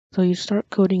So you start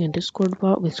coding a Discord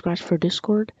bot with Scratch for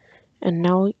Discord, and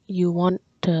now you want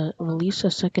to release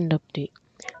a second update.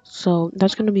 So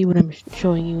that's going to be what I'm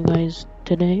showing you guys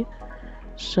today.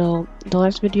 So the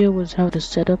last video was how to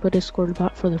set up a Discord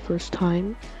bot for the first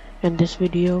time, and this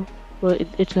video, well,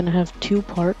 it's going to have two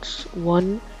parts.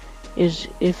 One is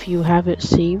if you have it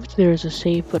saved, there's a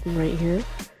save button right here,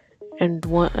 and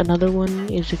another one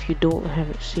is if you don't have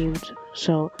it saved.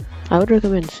 So I would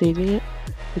recommend saving it,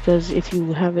 because if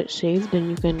you have it saved, then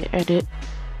you can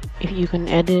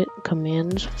edit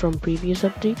commands from previous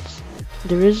updates.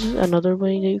 There is another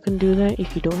way that you can do that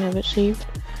if you don't have it saved,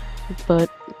 but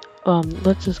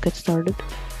let's just get started.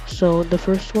 So the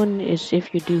first one is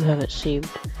if you do have it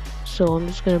saved. So I'm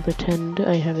just gonna pretend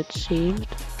I have it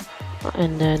saved,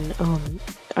 and then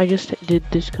I just did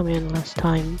this command last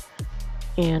time,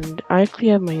 and I actually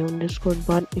have my own Discord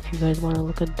bot if you guys want to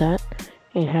look at that.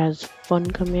 It has fun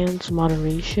commands,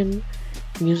 moderation,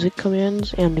 music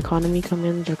commands, and economy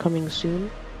commands are coming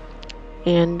soon.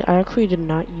 And I actually did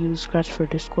not use Scratch for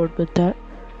Discord with that,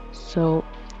 so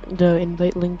the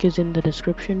invite link is in the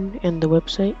description and the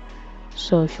website.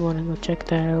 So if you want to go check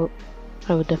that out,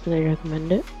 I would definitely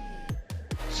recommend it.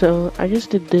 So I just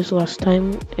did this last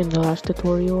time in the last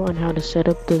tutorial on how to set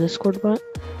up the Discord bot.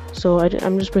 So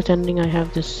I'm just pretending I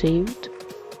have this saved,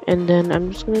 and then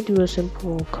I'm just gonna do a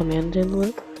simple command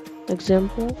handler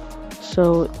example.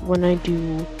 So when I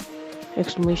do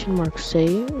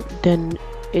 !say, then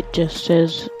it just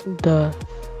says the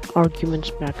arguments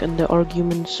back, and the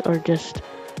arguments are just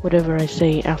whatever I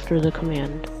say after the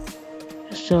command.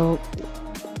 So,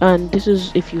 and this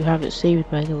is if you have it saved,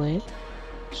 by the way.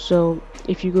 So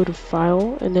if you go to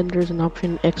File, and then there's an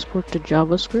option Export to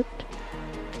JavaScript,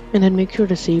 and then make sure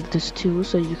to save this too,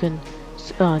 so you can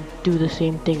do the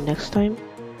same thing next time.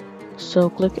 So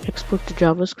click Export to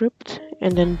JavaScript,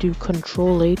 and then do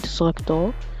Control-A to select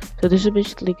all. So this is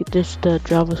basically just the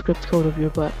JavaScript code of your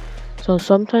bot. So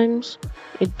sometimes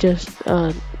it just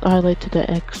highlights the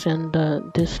X and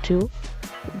this too,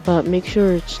 but make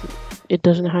sure it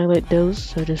doesn't highlight those.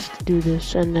 So just do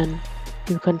this and then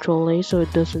do Control-A, so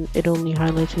it only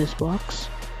highlights this box.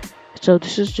 So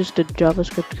this is just the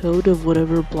JavaScript code of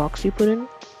whatever blocks you put in.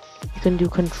 You can do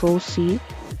Control-C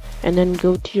and then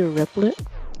go to your Replit.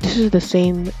 This is the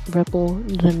same REPL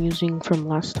that I'm using from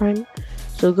last time.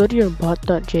 So go to your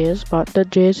bot.js.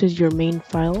 Bot.js is your main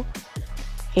file,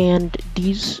 and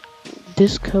this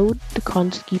code, the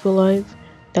const keep alive,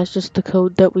 that's just the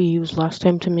code that we used last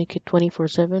time to make it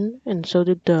 24/7, and so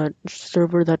did the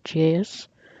server.js.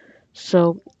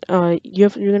 So you're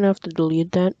gonna have to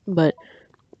delete that, but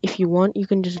if you want, you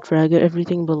can just drag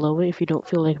everything below it if you don't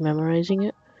feel like memorizing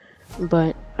it.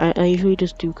 But I usually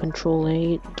just do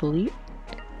Control-A, delete,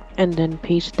 and then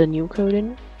paste the new code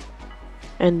in.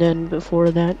 And then before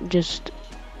that, just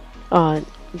put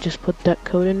that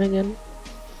code in again.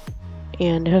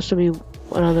 And it has to be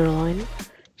another line.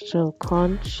 So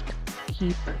const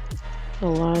keep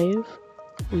alive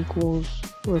equals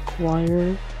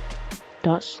require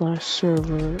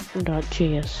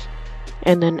 ./server.js.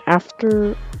 And then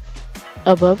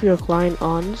above your client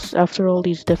ons, after all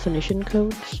these definition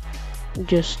codes,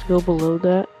 just go below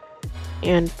that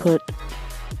and put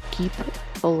keep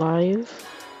alive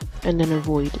and then a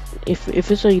void. If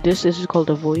it's like this is called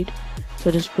a void.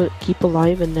 So just put keep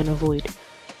alive and then a void.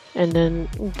 And then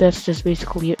that's just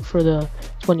basically it for the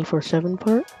 24/7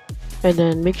 part. And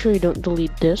then make sure you don't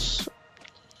delete this.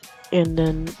 And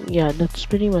then yeah, that's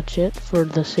pretty much it for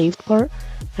the saved part.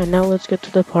 And now let's get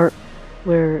to the part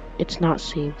where it's not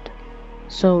saved.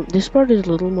 So this part is a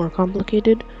little more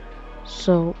complicated,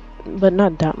 so but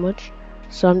not that much.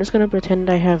 So I'm just gonna pretend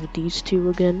I have these two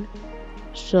again.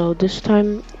 So this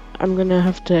time I'm gonna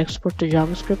have to export to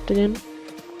JavaScript again,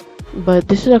 but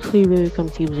this is actually really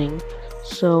confusing.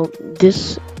 So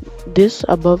this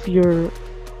above your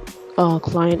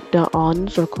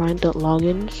client.ons or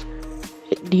client.logins,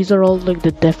 these are all like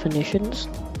the definitions.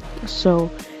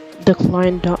 So the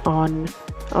client.on,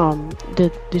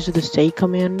 this is the say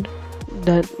command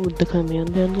that with the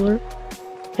command handler,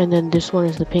 and then this one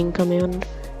is the ping command,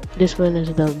 this one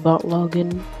is the bot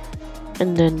login,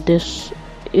 and then this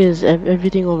is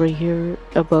everything over here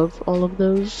above all of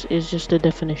those is just the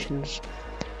definitions.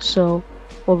 So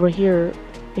over here,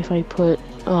 if I put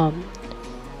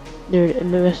their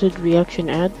message reaction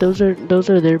add, those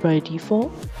are there by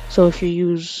default. So if you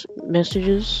use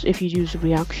messages, if you use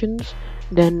reactions,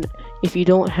 then if you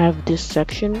don't have this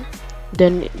section,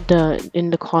 then in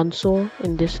the console,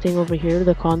 in this thing over here,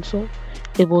 the console,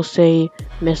 it will say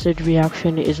message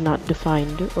reaction is not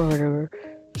defined or whatever.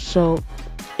 So,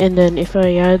 and then if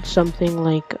I add something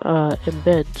like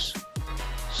embeds,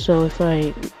 so if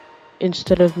I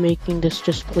instead of making this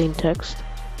just plain text,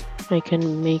 I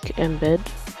can make embed.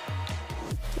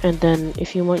 And then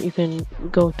if you want, you can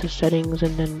go to settings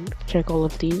and then check all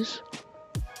of these.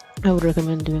 I would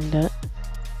recommend doing that.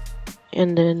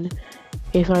 And then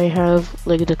if I have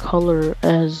like the color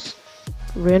as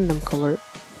random color,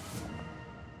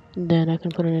 then I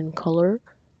can put it in color,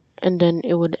 and then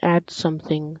it would add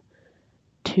something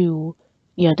to,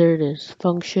 yeah, there it is,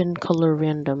 function color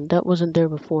random. That wasn't there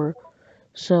before.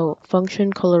 So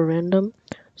function color random.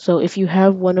 So if you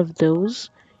have one of those,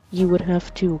 you would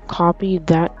have to copy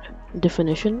that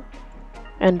definition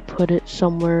and put it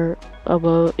somewhere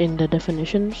above in the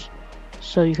definitions.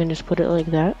 So you can just put it like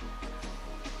that,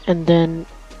 and then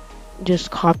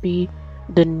just copy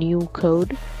the new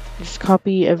code. Just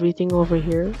copy everything over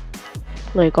here,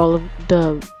 like all of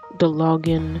the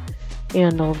login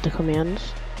and all of the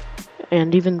commands,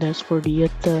 and even the S4D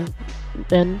at the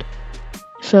end.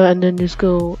 So, and then just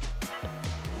go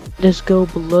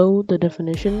below the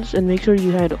definitions and make sure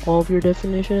you had all of your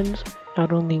definitions,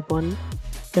 not only one.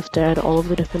 You have to add all of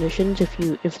the definitions if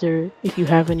you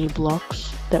have any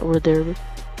blocks that were there.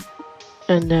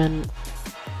 And then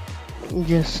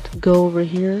just go over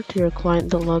here to your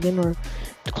client.login, or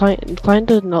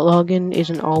client.login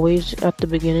isn't always at the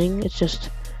beginning, it's just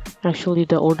actually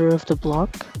the order of the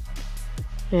block.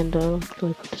 And let me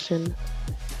put this in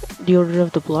the order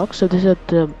of the block. So this is at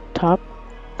the top.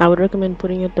 I would recommend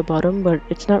putting it at the bottom, but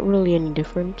it's not really any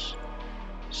difference.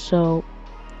 So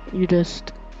you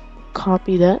just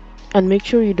copy that and make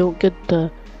sure you don't get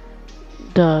the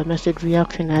message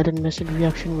reaction add and message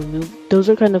reaction remove. Those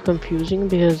are kind of confusing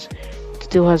because it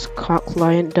still has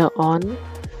client.on,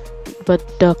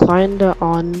 but the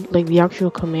client.on, like the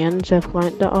actual commands have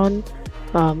client.on,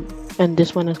 and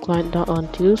this one has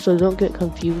client.on too, so don't get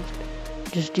confused.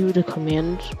 Just do the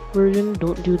commands version,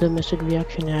 don't do the message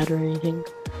reaction add or anything.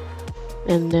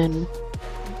 And then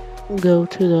go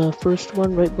to the first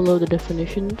one right below the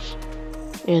definitions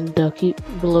and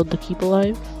below the keep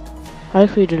alive. I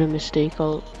created a mistake.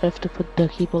 I have to put the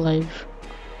keep alive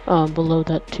below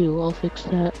that too. I'll fix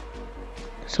that.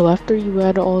 So after you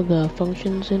add all the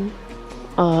functions in,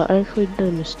 I created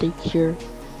a mistake here.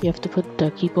 You have to put the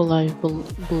keep alive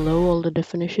below all the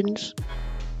definitions,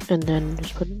 and then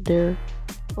just put it there,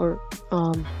 or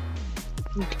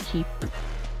keep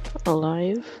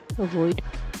alive, avoid,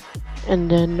 and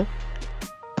then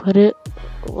put it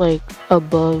like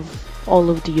above all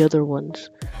of the other ones.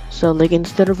 So like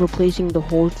instead of replacing the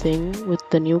whole thing with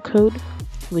the new code,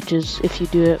 which is if you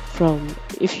do it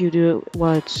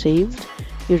while it's saved,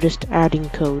 you're just adding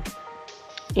code.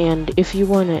 And if you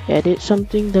want to edit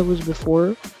something that was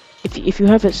before, if you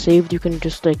have it saved, you can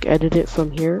just like edit it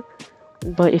from here.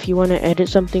 But if you want to edit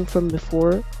something from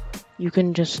before, you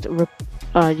can just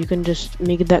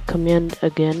make that command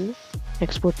again,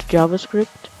 export to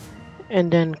JavaScript,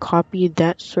 and then copy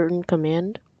that certain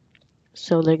command.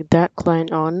 So like that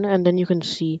client on, and then you can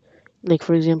see, like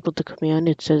for example, the command,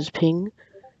 it says ping,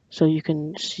 so you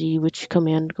can see which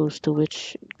command goes to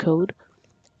which code,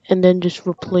 and then just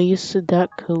replace that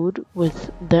code with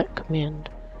that command,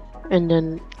 and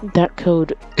then that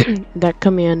code that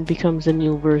command becomes a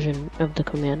new version of the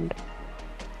command,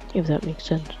 if that makes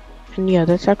sense. And yeah,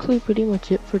 that's actually pretty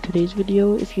much it for today's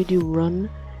video. If you do run,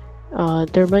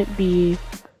 there might be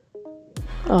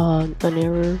an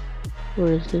error.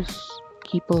 Where is this?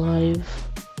 Keep alive.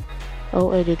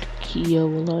 Oh, I did Keo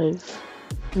alive.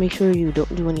 Make sure you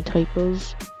don't do any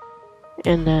typos,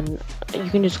 and then you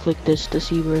can just click this to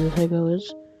see where the typo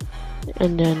is.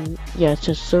 And then yeah, it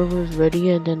says servers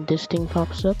ready, and then this thing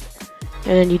pops up,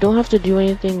 and you don't have to do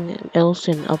anything else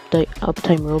in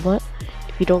Uptime Robot.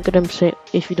 If you don't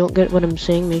get what I'm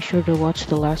saying, make sure to watch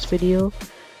the last video,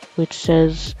 which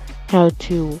says how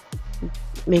to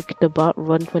make the bot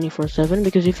run 24/7.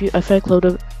 Because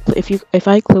if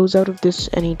I close out of this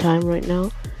anytime right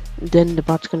now, then the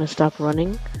bot's gonna stop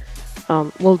running.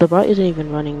 Well, the bot isn't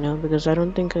even running now because I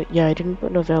don't think I didn't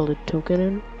put a valid token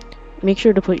in. Make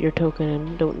sure to put your token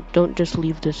in. Don't just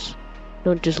leave this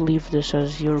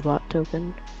as your bot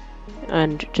token.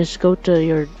 And just go to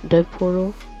your dev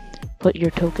portal, put your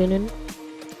token in,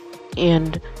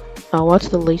 and watch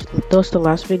the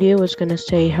last video. It's gonna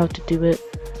say how to do it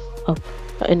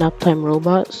in Uptime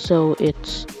Robot, so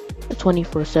it's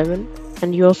 24/7.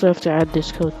 And you also have to add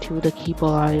this code to the keep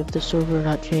alive, the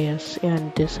server.js,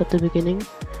 and this at the beginning.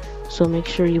 So make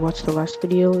sure you watch the last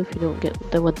video if you don't get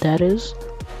what that is.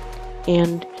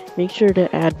 And make sure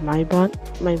to add my bot.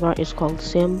 My bot is called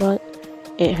Sambot.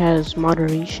 It has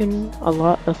moderation, a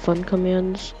lot of fun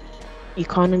commands,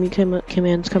 economy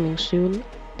commands coming soon,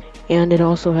 and it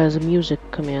also has music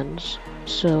commands.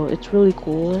 So it's really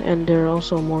cool, and there are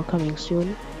also more coming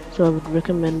soon. So I would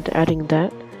recommend adding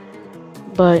that.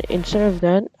 But instead of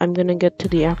that, I'm gonna get to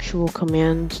the actual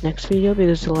commands next video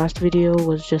because the last video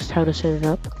was just how to set it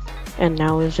up, and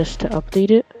now is just to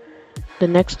update it. The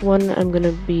next one, I'm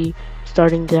gonna be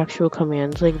starting the actual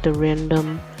commands, like the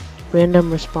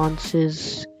random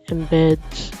responses,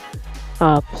 embeds,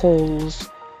 polls,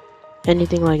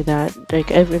 anything like that.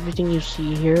 Like everything you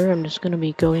see here, I'm just gonna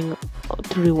be going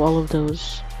through all of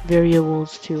those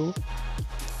variables too.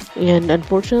 And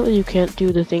unfortunately, you can't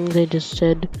do the things I just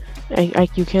said.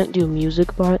 You can't do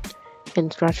music bot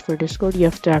and Scratch for Discord. You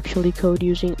have to actually code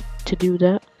using to do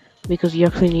that because you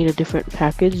actually need a different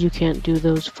package. You can't do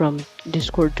those from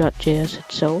discord.js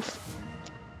itself.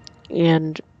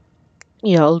 And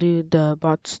yeah, I'll do the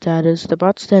bot status. The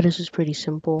bot status is pretty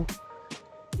simple,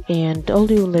 and I'll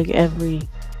do like everything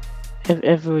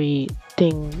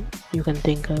you can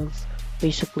think of,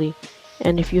 basically.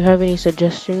 And if you have any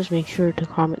suggestions, make sure to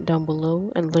comment down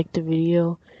below and like the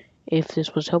video if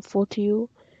this was helpful to you,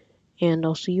 and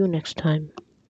I'll see you next time.